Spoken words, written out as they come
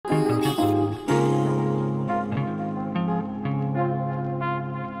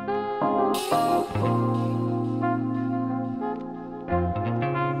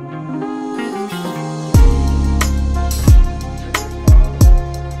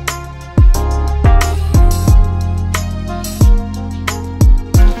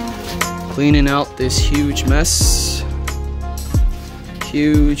Cleaning out this huge mess.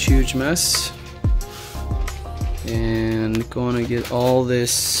 Huge mess. And gonna get all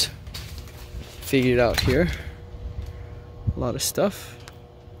this figured out here. A lot of stuff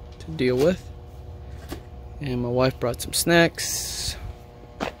to deal with. And my wife brought some snacks.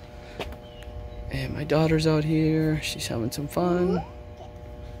 And my daughter's out here. She's having some fun.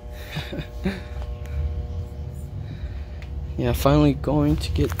 Yeah, finally going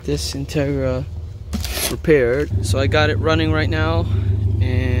to get this Integra repaired. So I got it running right now,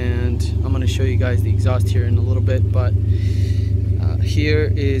 and I'm gonna show you guys the exhaust here in a little bit, but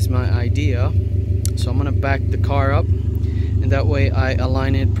here is my idea. So I'm gonna back the car up, and that way I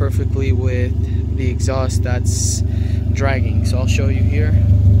align it perfectly with the exhaust that's dragging. So I'll show you here.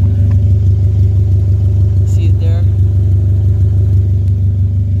 See it there?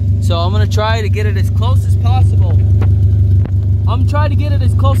 So I'm gonna try to get it as close as possible. I'm trying to get it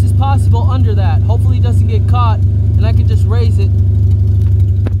as close as possible under that. Hopefully it doesn't get caught and I can just raise it.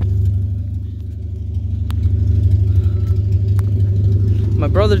 My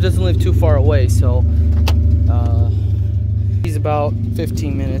brother doesn't live too far away, so he's about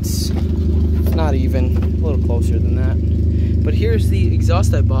 15 minutes, not even, a little closer than that. But here's the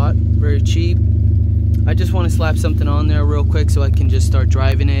exhaust I bought, very cheap. I just want to slap something on there real quick so I can just start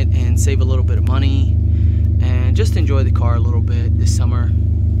driving it and save a little bit of money and just enjoy the car a little bit this summer,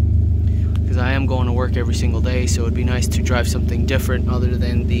 because I am going to work every single day, so it'd be nice to drive something different other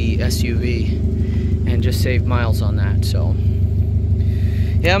than the SUV and just save miles on that. So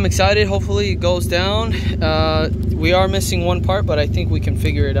yeah, I'm excited. Hopefully it goes down. We are missing one part, but I think we can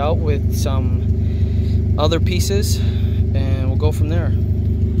figure it out with some other pieces and we'll go from there.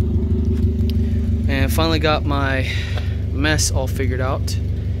 And finally got my mess all figured out.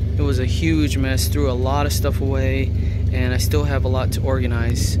 It was a huge mess, threw a lot of stuff away, and I still have a lot to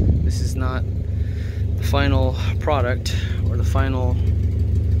organize. This is not the final product or the final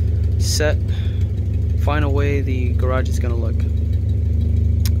set, final way the garage is gonna look.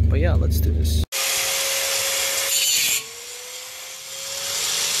 But yeah, let's do this.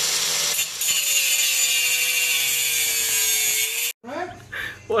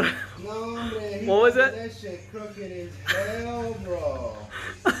 What? No, man, what was it? That shit crooked as hell, bro.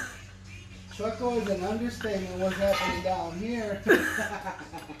 Trucko is an understatement. What's happening down here?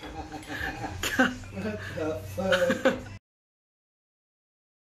 What the fuck?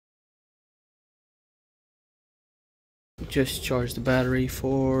 Just charged the battery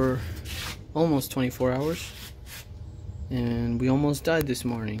for almost 24 hours, and we almost died this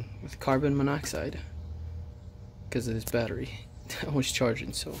morning with carbon monoxide because of this battery that was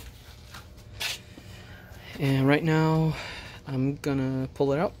charging. So, and right now I'm gonna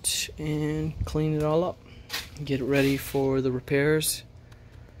pull it out and clean it all up, get it ready for the repairs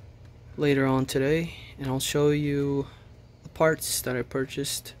later on today, and I'll show you the parts that I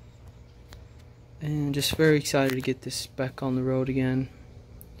purchased. And just very excited to get this back on the road again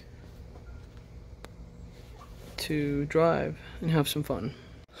to drive and have some fun.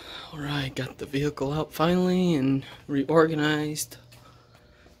 Alright, got the vehicle out finally and reorganized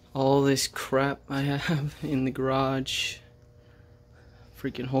all this crap I have in the garage.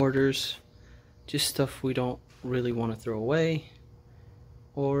 Freaking hoarders. Just stuff we don't really want to throw away,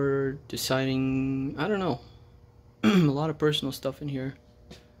 or deciding, I don't know. A lot of personal stuff in here.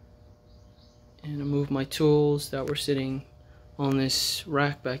 And I moved my tools that were sitting on this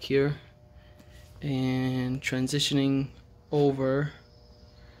rack back here and transitioning over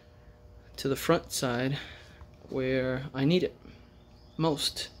to the front side where I need it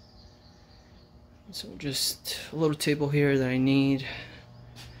most. So just a little table here that I need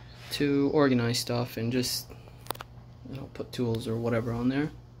to organize stuff and just, you know, put tools or whatever on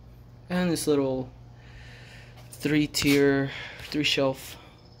there. And this little three shelf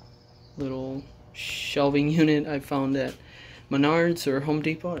little shelving unit I found at Menards or Home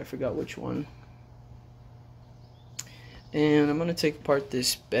Depot, I forgot which one. And I'm gonna take apart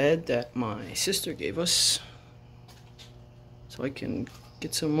this bed that my sister gave us so I can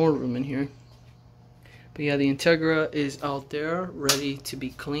get some more room in here. But yeah, the Integra is out there ready to be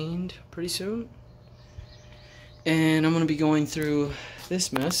cleaned pretty soon, and I'm gonna be going through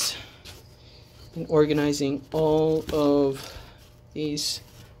this mess and organizing all of these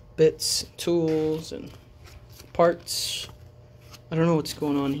bits, tools, and parts. I don't know what's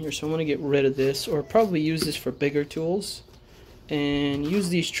going on here, so I'm gonna get rid of this, or probably use this for bigger tools, and use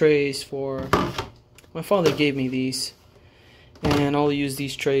these trays for, my father gave me these, and I'll use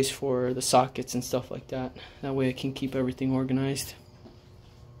these trays for the sockets and stuff like that. That way I can keep everything organized.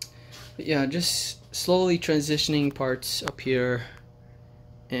 But yeah, just slowly transitioning parts up here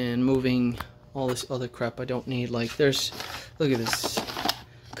and moving all this other crap I don't need. Like there's, look at this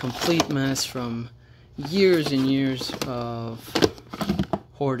complete mess from years and years of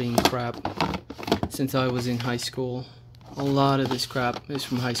hoarding crap since I was in high school. A lot of this crap is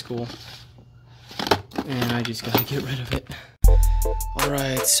from high school, and I just gotta get rid of it.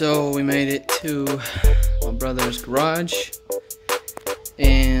 Alright, so we made it to my brother's garage,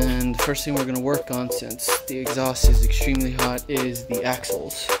 and the first thing we're gonna work on, since the exhaust is extremely hot, is the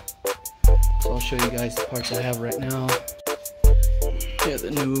axles. So I'll show you guys the parts I have right now. Yeah,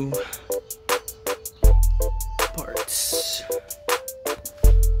 the new parts.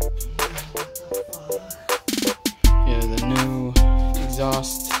 Yeah, the new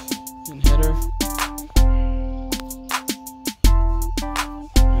exhaust and header.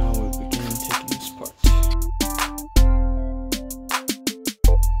 Now we'll begin taking this apart.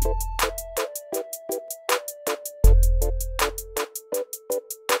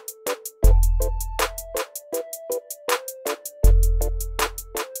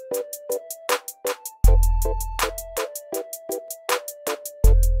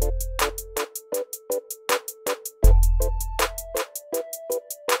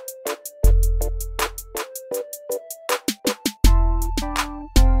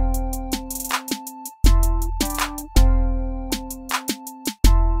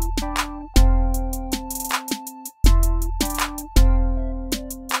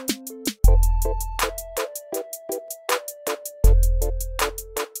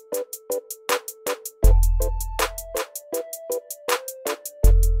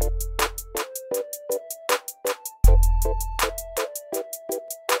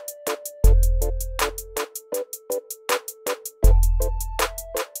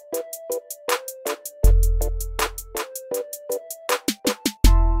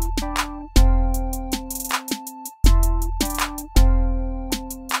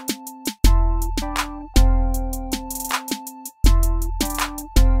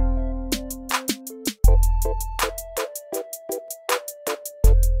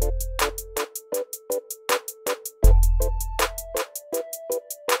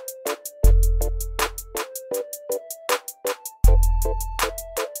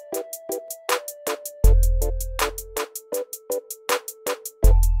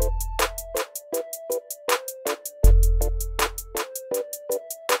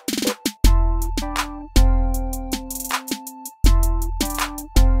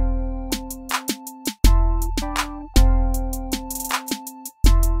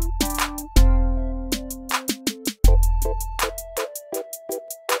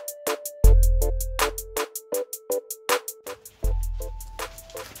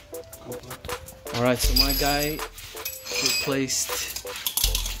 Alright, so my guy replaced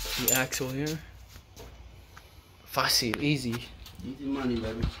the axle here. Fácil, easy. Easy money,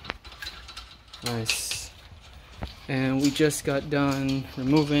 baby. Nice. And we just got done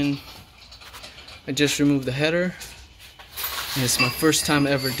removing. I just removed the header. And it's my first time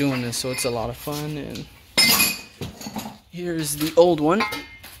ever doing this, so it's a lot of fun. And here's the old one.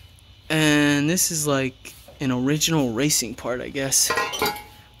 And this is like an original racing part, I guess.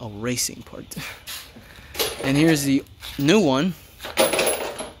 A racing part. And here's the new one,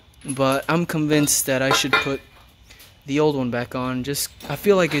 but I'm convinced that I should put the old one back on. I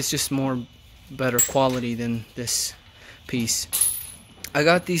feel like it's just better quality than this piece. I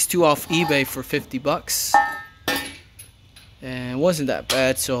got these two off eBay for 50 bucks, and it wasn't that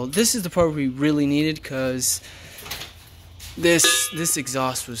bad. So this is the part we really needed, because this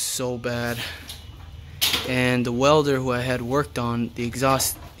exhaust was so bad, and the welder who I had worked on the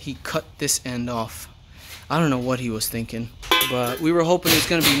exhaust, he cut this end off. I don't know what he was thinking, but we were hoping it's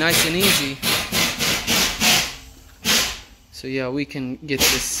gonna be nice and easy. So yeah, we can get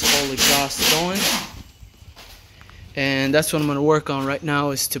this whole exhaust going. And that's what I'm gonna work on right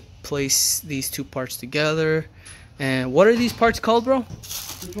now, is to place these two parts together. And what are these parts called, bro?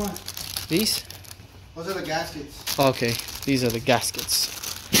 Which one? These? Those are the gaskets. Okay, these are the gaskets.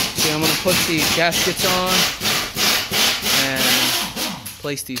 So I'm gonna put the gaskets on and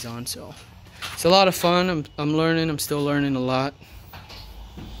place these on. So it's a lot of fun. I'm learning. I'm still learning a lot.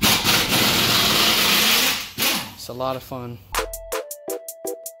 It's a lot of fun.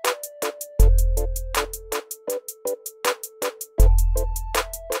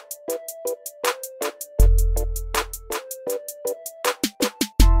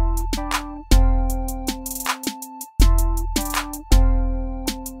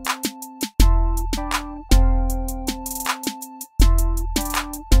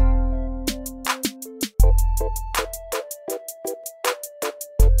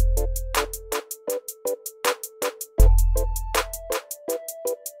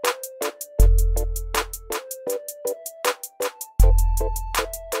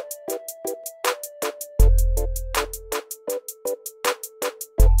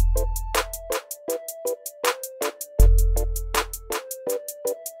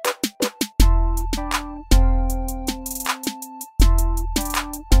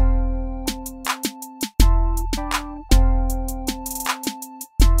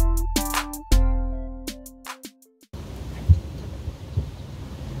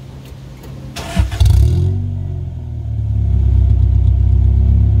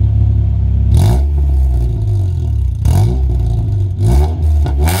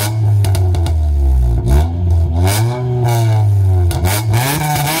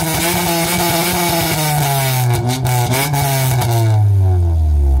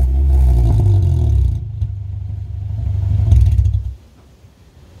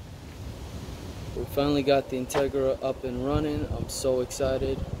 Finally got the Integra up and running. I'm so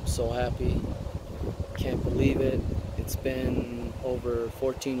excited, I'm so happy. Can't believe it. It's been over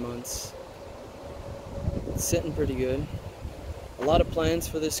 14 months. It's sitting pretty good. A lot of plans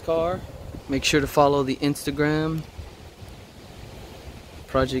for this car. Make sure to follow the Instagram,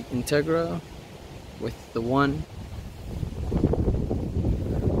 Project Integra with the 1.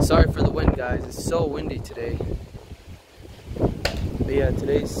 Sorry for the wind, guys. It's so windy today. But yeah,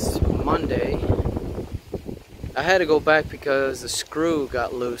 today's Monday. I had to go back because the screw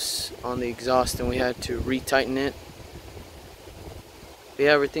got loose on the exhaust and we had to retighten it. But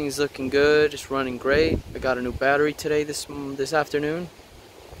yeah, everything's looking good. It's running great. I got a new battery today, this afternoon.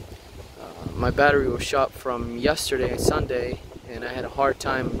 My battery was shot from yesterday, Sunday, and I had a hard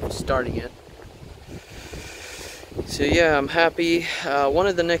time starting it. So yeah, I'm happy. One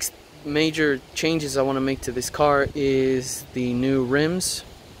of the next major changes I want to make to this car is the new rims,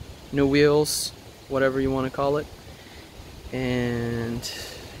 new wheels, whatever you want to call it. And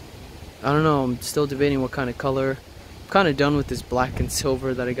I don't know, I'm still debating what kind of color. I'm kind of done with this black and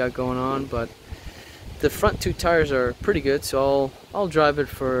silver that I got going on, but the front 2 tires are pretty good, so I'll drive it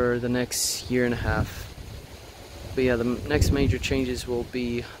for the next year and a half. But yeah, the next major changes will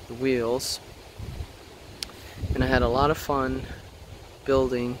be the wheels. And I had a lot of fun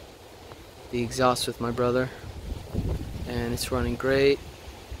building the exhaust with my brother, and it's running great.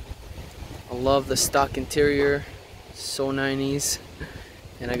 I love the stock interior, so 90s,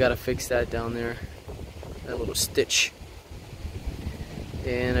 and I gotta fix that down there, that little stitch.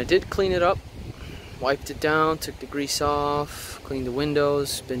 And I did clean it up, wiped it down, took the grease off, cleaned the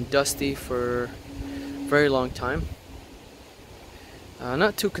windows. Been dusty for a very long time.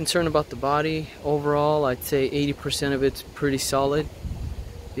 Not too concerned about the body overall. I'd say 80% of it's pretty solid.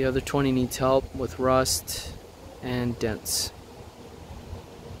 The other 20 needs help with rust and dents.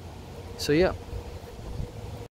 So yeah.